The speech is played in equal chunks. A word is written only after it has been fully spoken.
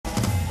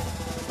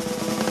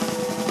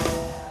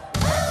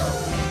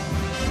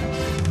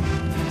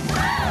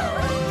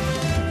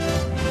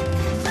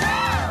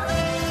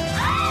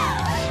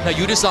Now,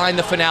 you designed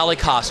the finale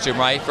costume,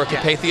 right, for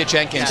Carpathia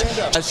Jenkins.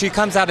 She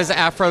comes out as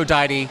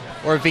Aphrodite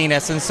or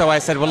Venus, and so I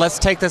said, well, let's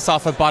take this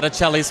off of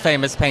Botticelli's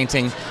famous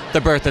painting,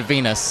 The Birth of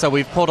Venus. So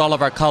we've pulled all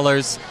of our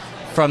colors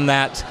from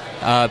that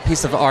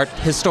piece of art,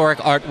 historic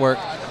artwork,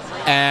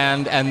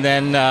 and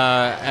then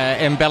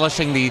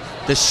embellishing the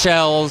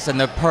shells and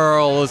the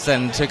pearls,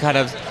 and to kind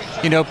of,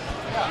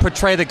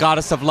 portray the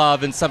goddess of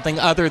love in something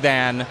other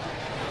than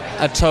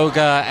a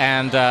toga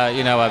and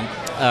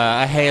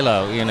a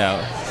halo,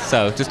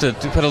 So just to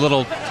put a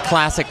little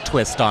classic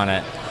twist on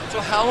it.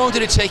 So how long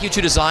did it take you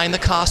to design the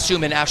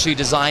costume and actually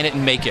design it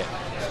and make it?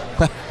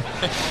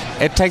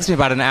 It takes me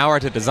about an hour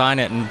to design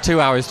it and 2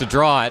 hours to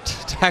draw it,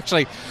 to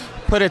actually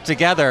put it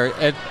together.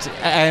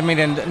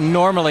 And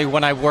normally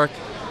when I work,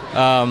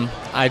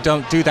 I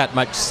don't do that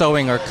much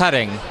sewing or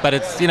cutting, but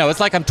it's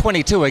like I'm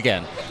 22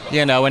 again,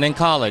 and in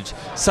college.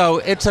 So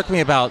it took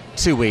me about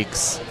 2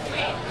 weeks.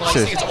 Well,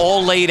 I see it's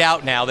all laid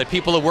out now that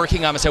people are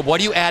working on and say,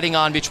 what are you adding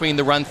on between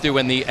the run-through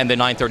and the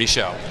 9:30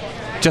 show?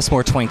 Just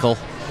more twinkle.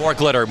 More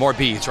glitter, more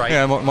beads, right?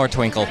 Yeah, more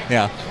twinkle,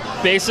 yeah.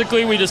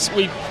 Basically, we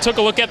took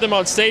a look at them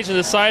on stage and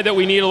decided that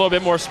we need a little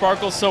bit more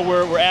sparkle, so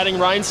we're adding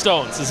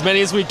rhinestones, as many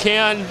as we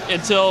can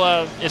until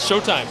it's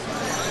showtime.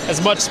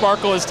 As much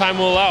sparkle as time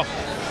will allow.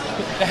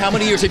 Now, how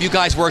many years have you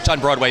guys worked on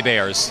Broadway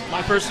Bears?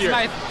 My first year.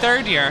 My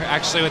third year,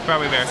 actually, with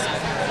Broadway Bears.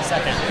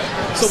 Second.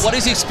 So what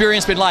has the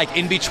experience been like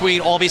in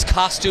between all these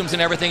costumes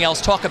and everything else?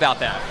 Talk about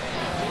that.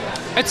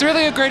 It's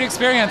really a great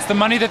experience. The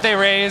money that they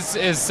raise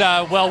is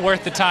well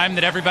worth the time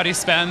that everybody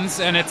spends,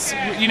 and it's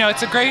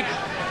a great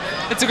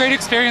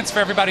experience for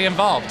everybody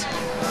involved.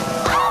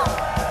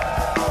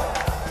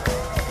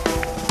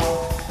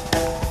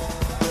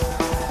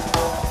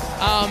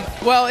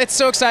 Well, it's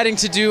so exciting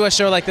to do a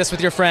show like this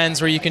with your friends,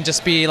 where you can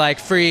just be like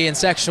free and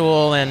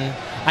sexual, and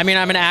I'm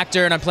an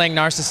actor and I'm playing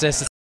narcissist.